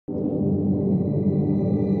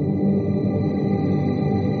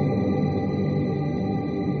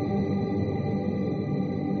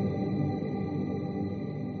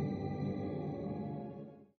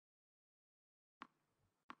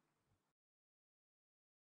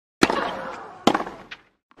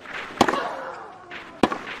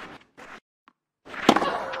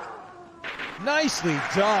Nicely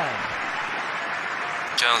done.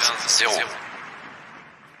 15-0.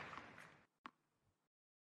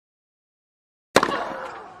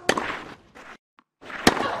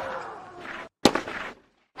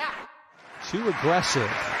 Too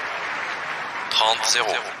aggressive.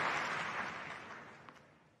 30-0.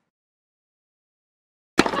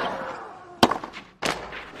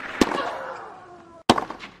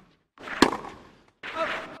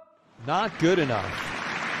 Not good enough.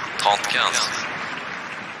 30-15.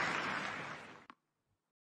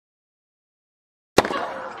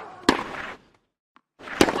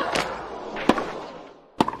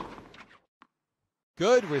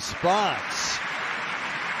 Good response.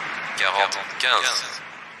 40-15.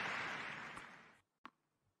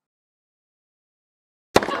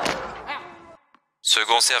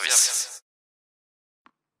 Second service.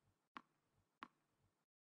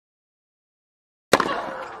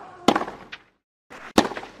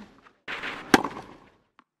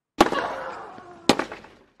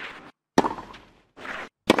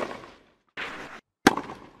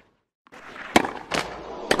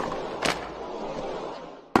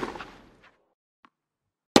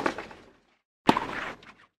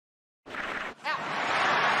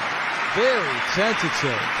 Very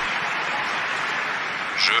tentative.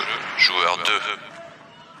 Jeu, joueur 2.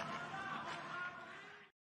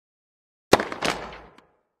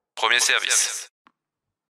 Premier service.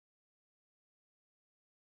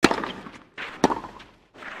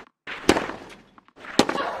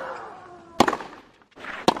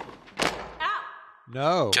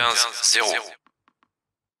 No. 15-0.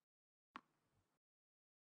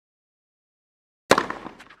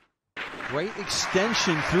 Great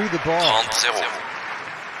extension through the ball. 30-0.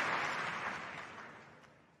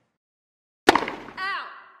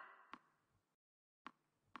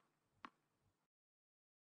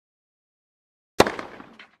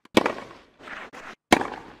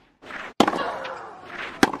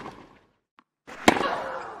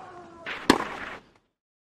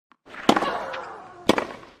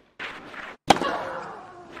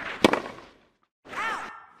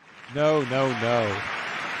 No, no, no.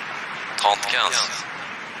 30-15.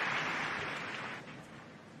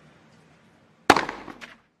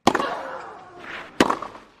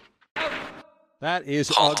 That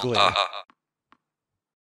is ugly. 30-1.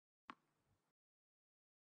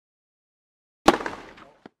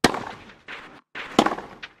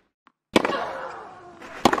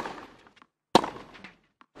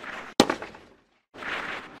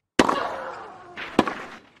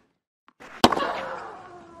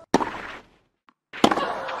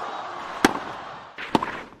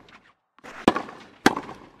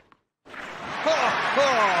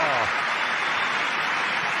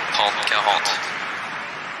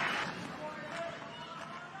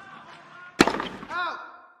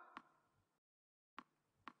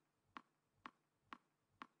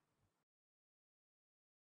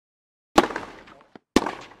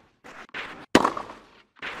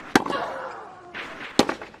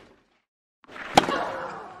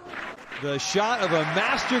 The shot of a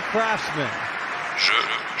master craftsman. Jeu,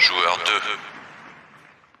 joueur 2.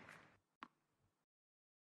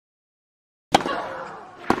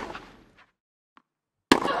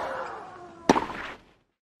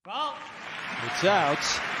 It's out.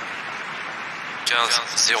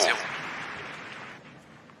 15-0.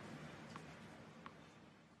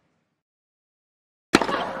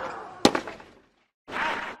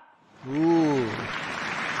 Ooh.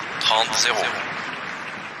 30-0.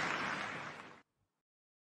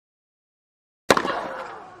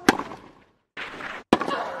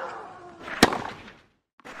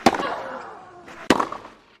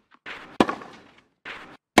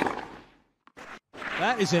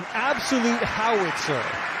 That is an absolute howitzer.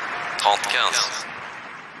 30-15.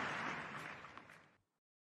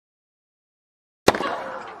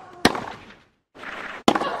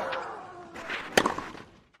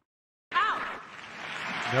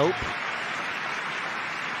 Nope.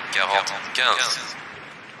 40-15.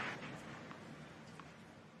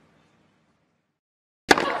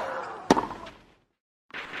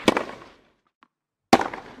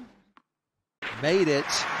 Made it.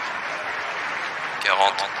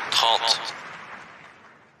 40-30.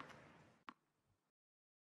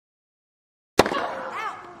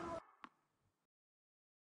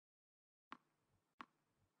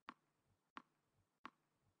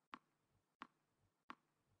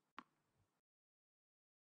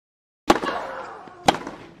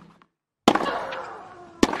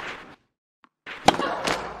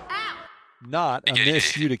 Not a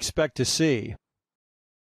miss you'd expect to see.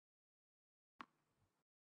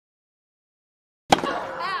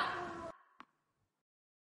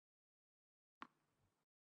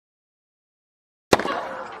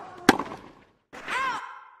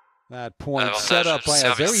 That point Avantage set up by a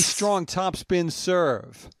service. very strong topspin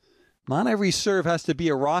serve. Not every serve has to be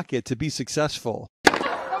a rocket to be successful.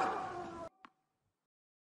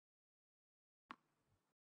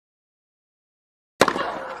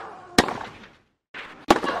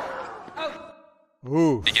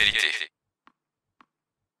 Ooh. Égalité.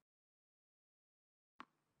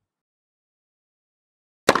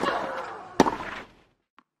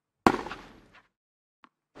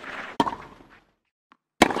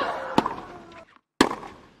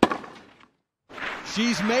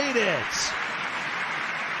 She's made it.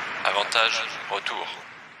 Avantage, retour.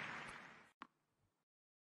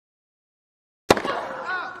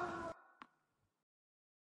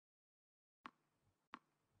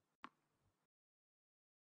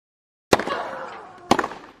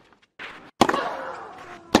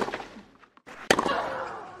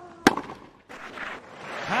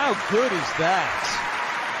 How good is that?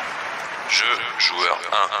 Jeu, joueur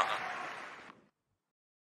 1.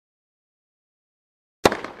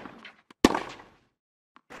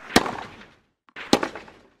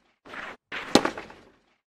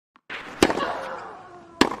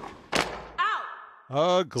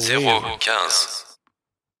 Ugly. 0-15.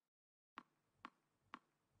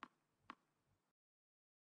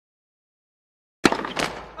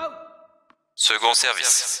 Second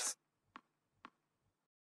service.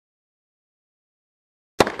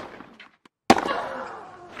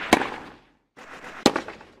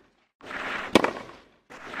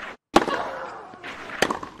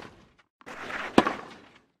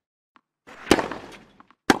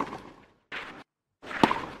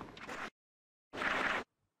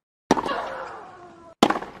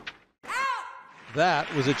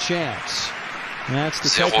 That was a chance. And that's the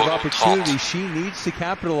type 0-30. of opportunity she needs to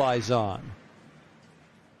capitalize on.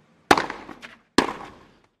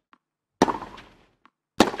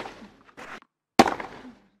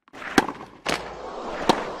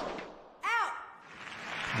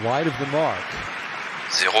 Wide of the mark.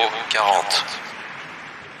 0-40.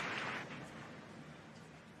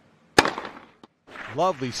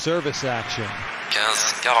 Lovely service action.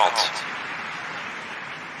 15-40.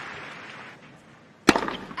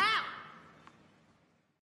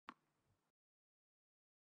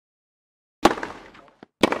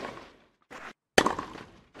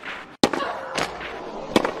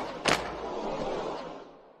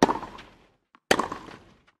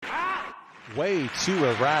 Way too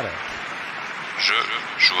erratic. Jeu,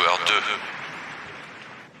 joueur 2.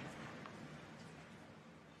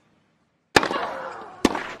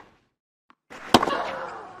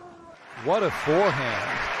 What a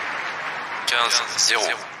forehand.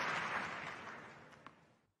 15-0.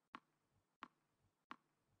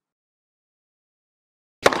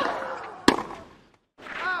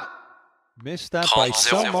 Missed that by 30.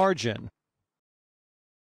 some margin.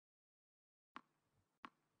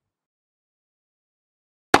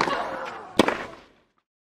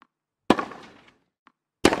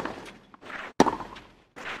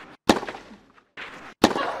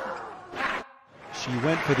 She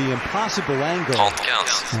went for the impossible angle.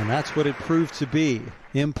 30-15. And that's what it proved to be.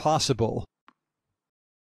 Impossible.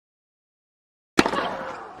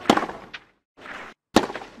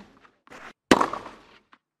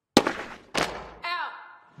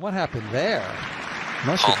 What happened there?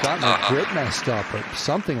 Must have gotten her grip messed up or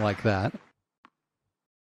something like that.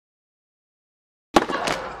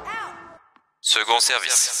 Second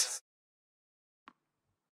service.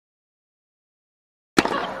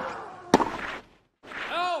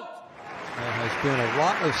 There has been a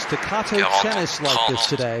lot of staccato 40, tennis like this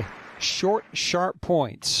 30. today. Short, sharp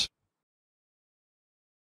points.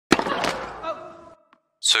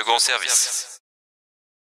 Second service.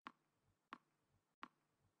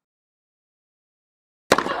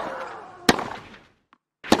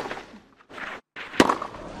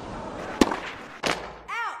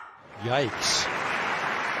 Yikes.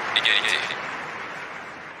 Égalité.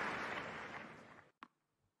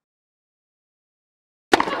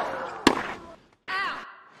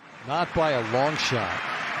 Not by a long shot.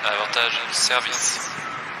 Avantage, service.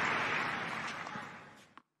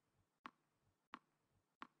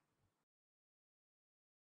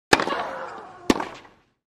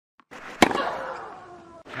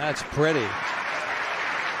 That's pretty.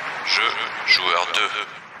 Jeu, joueur 2.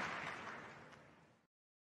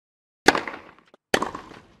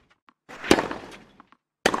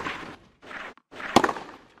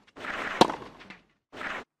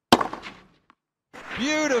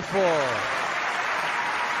 Beautiful.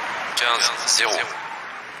 15-0.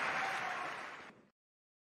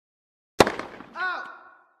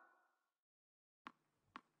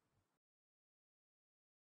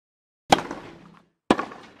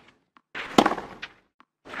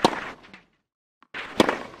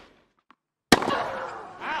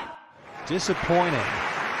 Disappointing.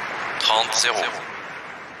 30-0.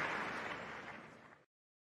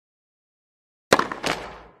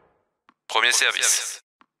 Premier service.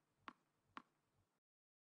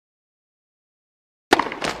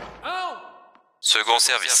 Second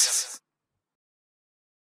service.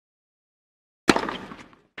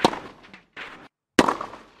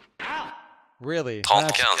 Really,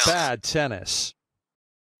 30-15. that's bad tennis.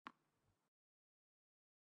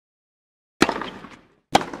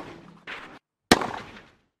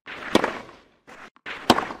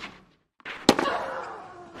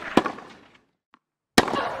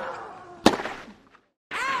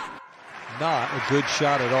 Not a good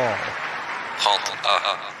shot at all.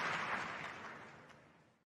 30-1.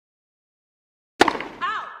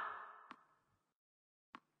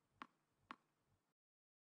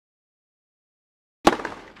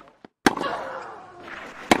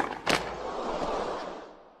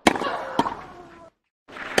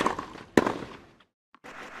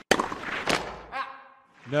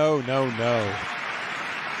 No, no, no.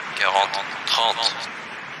 40-30.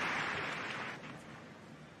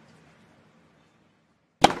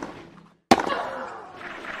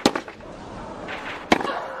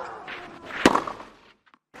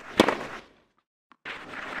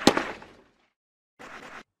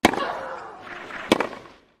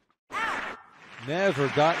 Never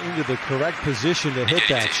got into the correct position to hit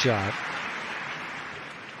that shot.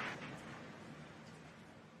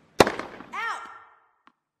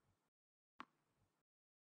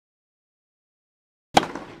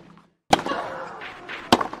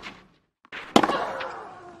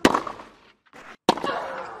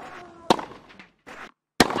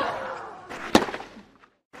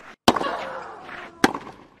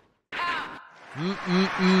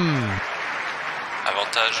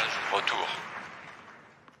 Avantage, retour.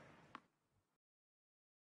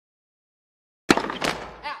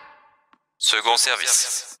 Second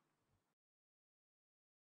service.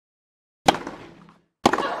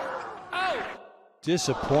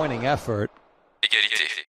 Disappointing effort.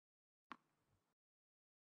 Égalité.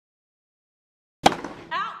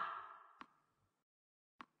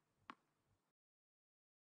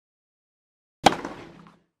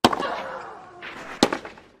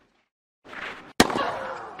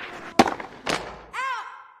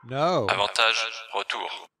 No. Avantage, retour.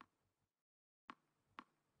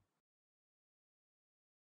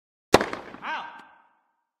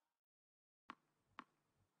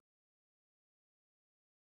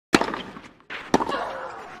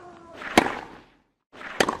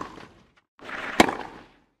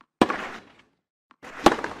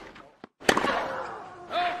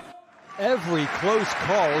 Every close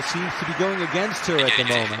call seems to be going against her at the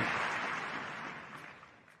moment.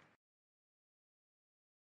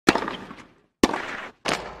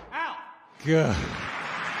 Good.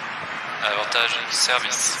 Avantage,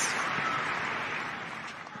 service.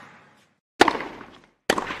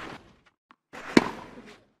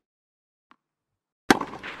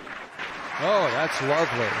 Oh, that's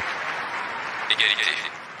lovely. Égalité.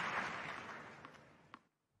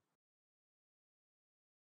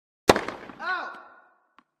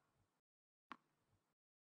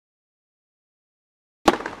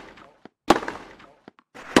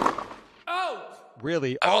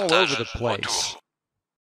 Really all Avantage, over the place. Retour.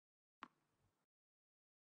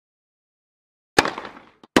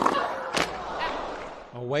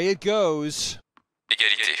 Away it goes.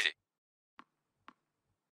 Égalité.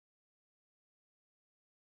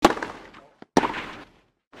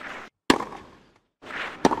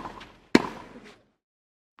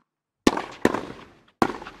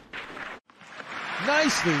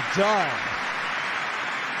 Nicely done.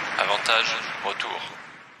 Avantage, retour.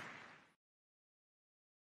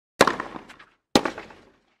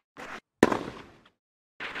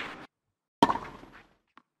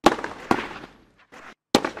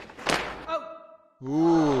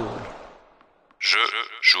 Ooh. Jeu,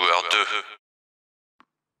 joueur 2.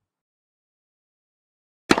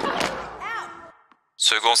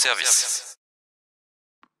 Second service.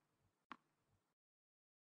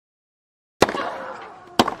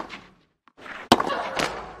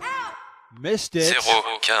 Missed it.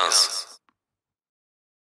 0-15.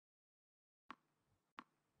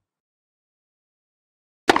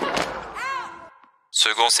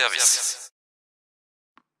 Second service.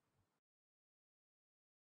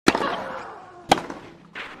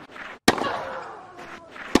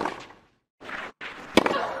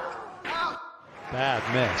 Bad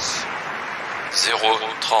miss.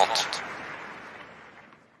 0-30.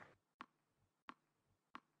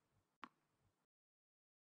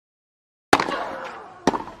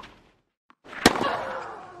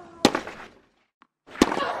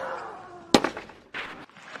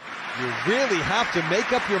 really have to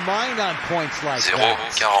make up your mind on points like that.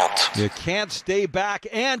 0-40. You can't stay back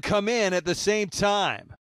and come in at the same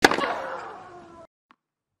time.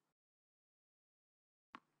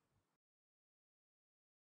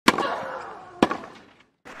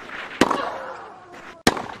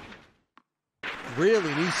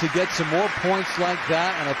 Really needs to get some more points like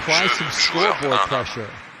that and apply some scoreboard pressure.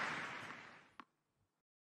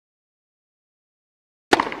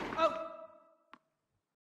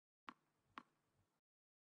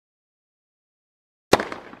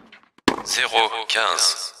 Zéro 15.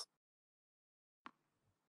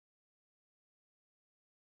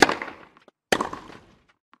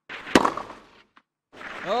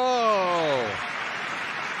 Oh!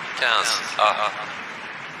 15.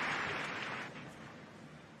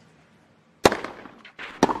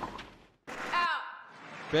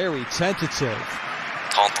 Very tentative.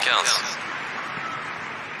 30-15.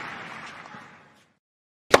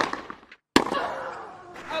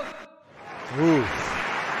 Oof.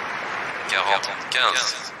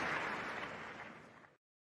 40-15.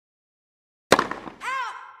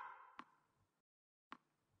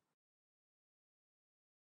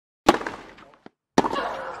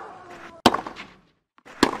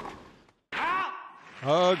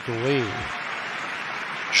 Ugly.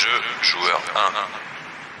 Jeu, joueur 1.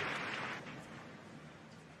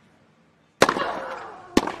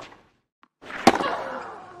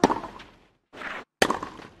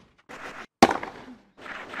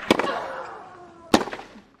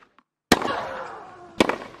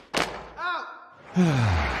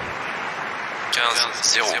 Quinze,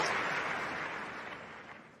 0.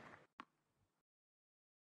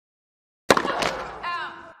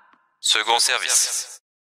 Second service.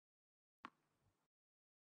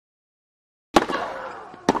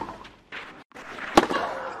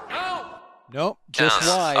 Nope, just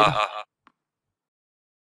 15. wide.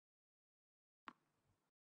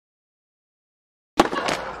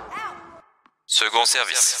 Second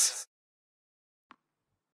service.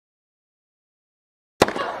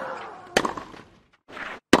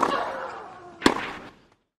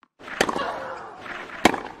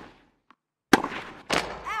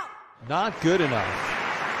 Not good enough.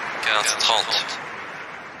 15-30.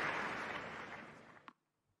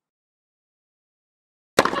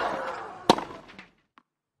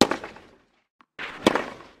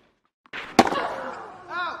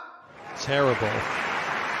 Terrible.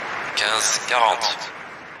 15-40.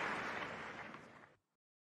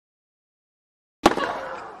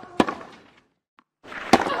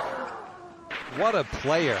 What a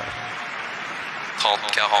player.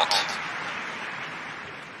 30-40.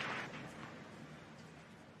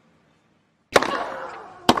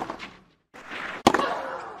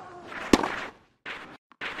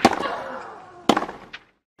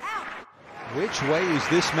 Which way is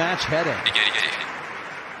this match heading? Égalité.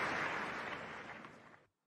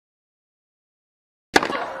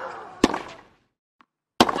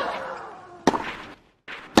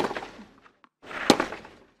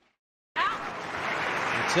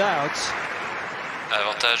 It's out.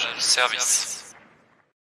 Avantage service.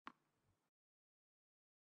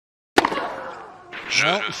 Jeu,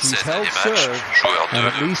 Well, she's 16e held match, serve, joueur and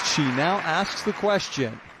at 2. least she now asks the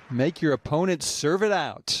question. Make your opponent serve it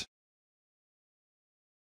out.